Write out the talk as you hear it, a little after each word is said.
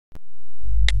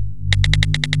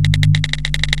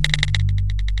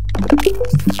Hello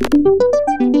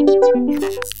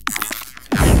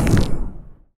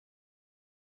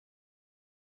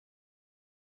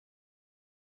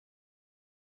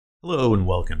and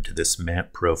welcome to this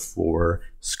MAMP Pro 4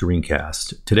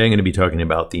 screencast. Today I'm going to be talking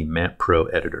about the MAMP Pro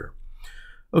Editor.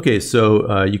 Okay,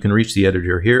 so you can reach the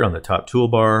editor here on the top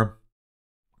toolbar,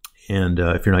 and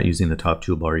if you're not using the top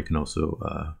toolbar, you can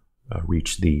also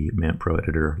reach the MAMP Pro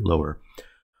Editor lower.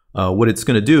 What it's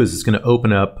going to do is it's going to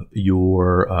open up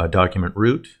your document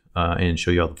root and show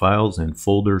you all the files and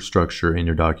folder structure in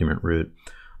your document root.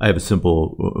 I have a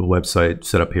simple website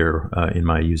set up here in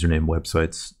my username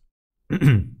websites.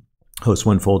 Host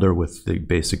one folder with the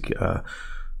basic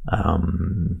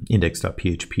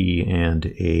index.php and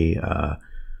in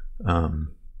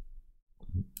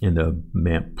the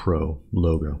MAMP Pro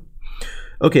logo.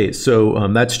 Okay, so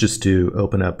that's just to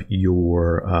open up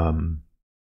your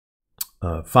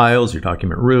files, your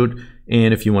document root,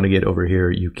 and if you want to get over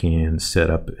here, you can set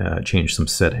up, change some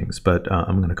settings. But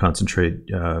I'm going to concentrate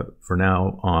for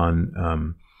now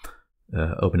on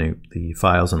opening the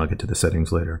files, and I'll get to the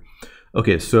settings later.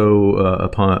 Okay, so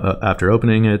after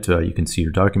opening it, you can see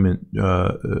your document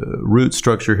root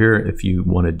structure here. If you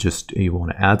want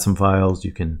to add some files,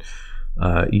 you can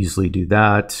easily do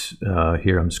that.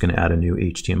 Here, I'm just going to add a new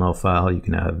HTML file. You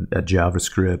can add a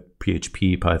JavaScript,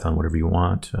 PHP, Python, whatever you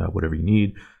want, whatever you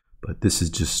need. But this is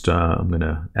just I'm going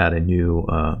to add a new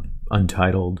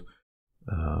untitled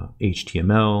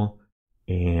HTML,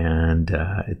 and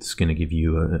it's going to give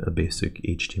you a basic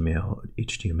HTML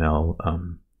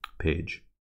page.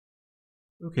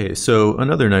 Okay, so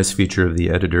another nice feature of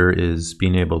the editor is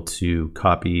being able to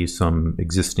copy some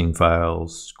existing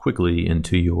files quickly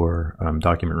into your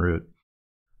document root.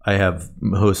 I have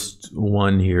host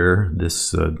one here.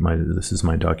 This is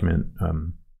my document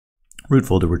root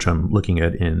folder, which I'm looking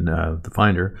at in the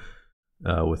Finder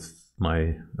with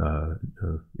my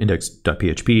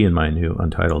index.php and my new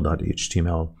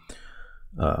untitled.html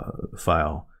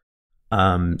file.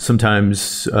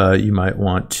 Sometimes you might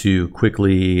want to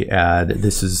quickly add,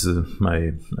 this is a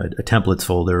templates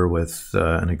folder with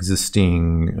an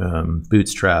existing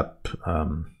Bootstrap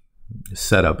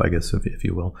setup, I guess, if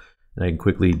you will. And I can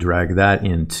quickly drag that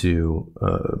into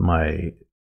my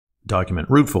document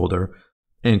root folder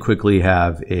and quickly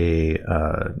have a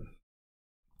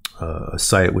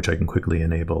site which I can quickly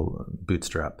enable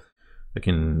Bootstrap. I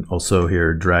can also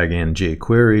here drag in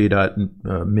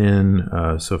jQuery.min,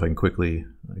 so if I can quickly,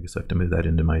 I guess I have to move that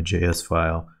into my JS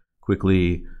file,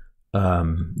 quickly,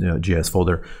 JS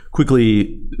folder,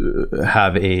 quickly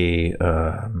have a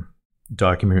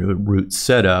document root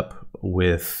set up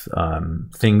with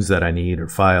things that I need or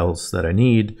files that I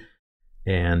need,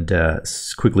 and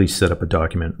quickly set up a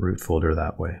document root folder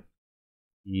that way.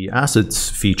 The assets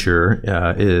feature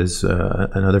is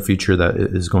another feature that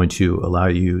is going to allow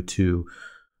you to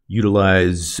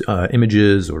utilize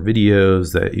images or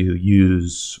videos that you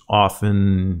use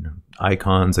often,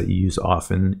 icons that you use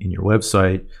often in your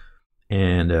website,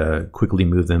 and quickly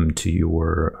move them to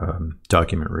your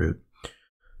document root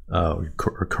or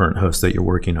current host that you're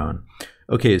working on.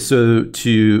 Okay, so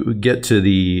to get to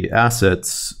the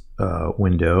assets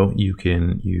window,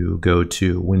 you go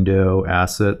to Window,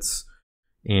 Assets,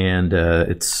 and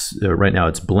it's right now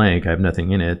it's blank. I have nothing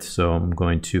in it, so I'm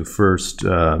going to first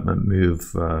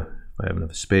move, if I have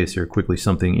enough space here, quickly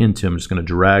something into. I'm just going to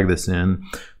drag this in,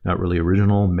 not really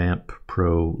original, MAMP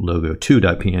Pro logo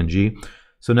 2.png.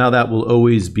 So now that will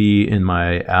always be in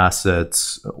my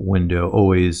assets window,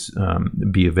 always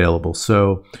be available.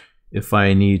 So if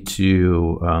I need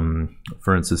to,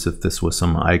 for instance, if this was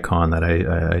some icon that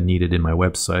I needed in my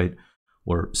website,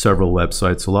 or several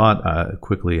websites a lot, I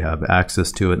quickly have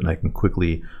access to it, and I can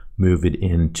quickly move it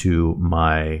into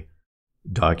my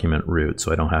document root,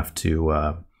 so I don't have to,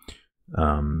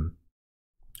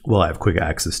 well, I have quick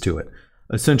access to it.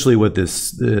 Essentially what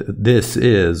this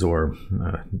is, or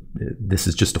this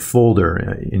is just a folder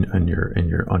in your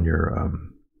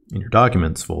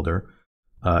documents folder.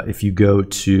 If you go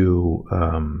to,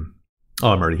 I'm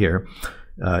already here.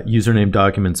 Username,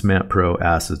 documents, MAMP Pro,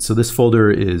 assets. So this folder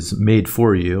is made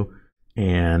for you,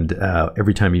 and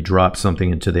every time you drop something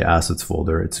into the assets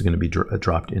folder, it's going to be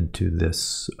dropped into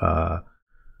this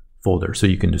folder. So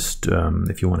you can just,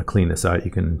 if you want to clean this out,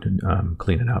 you can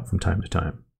clean it out from time to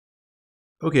time.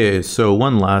 Okay, so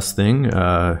one last thing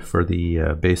for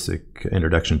the basic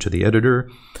introduction to the editor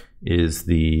is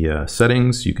the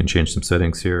settings. You can change some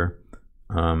settings here.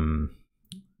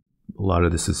 A lot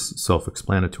of this is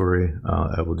self-explanatory.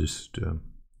 I will just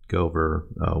go over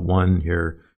one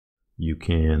here. You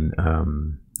can,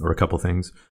 or a couple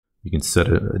things. You can set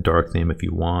a dark theme if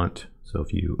you want. So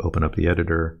if you open up the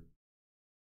editor,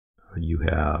 you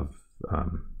have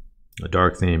a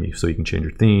dark theme, so you can change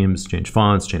your themes, change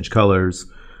fonts, change colors.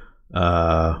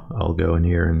 I'll go in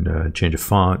here and change a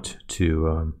font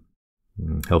to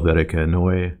Helvetica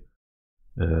Neue,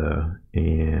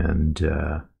 and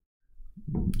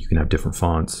you can have different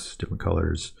fonts, different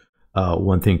colors.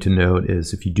 One thing to note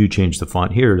is if you do change the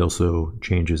font here, it also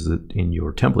changes it in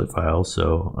your template file.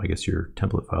 So I guess your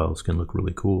template files can look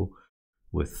really cool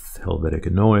with Helvetica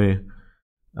Neue.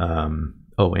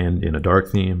 Oh, and in a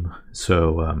dark theme.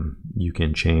 So you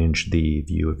can change the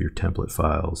view of your template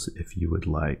files if you would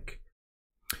like.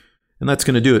 And that's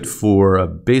going to do it for a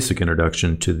basic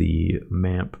introduction to the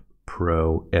MAMP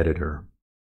Pro Editor.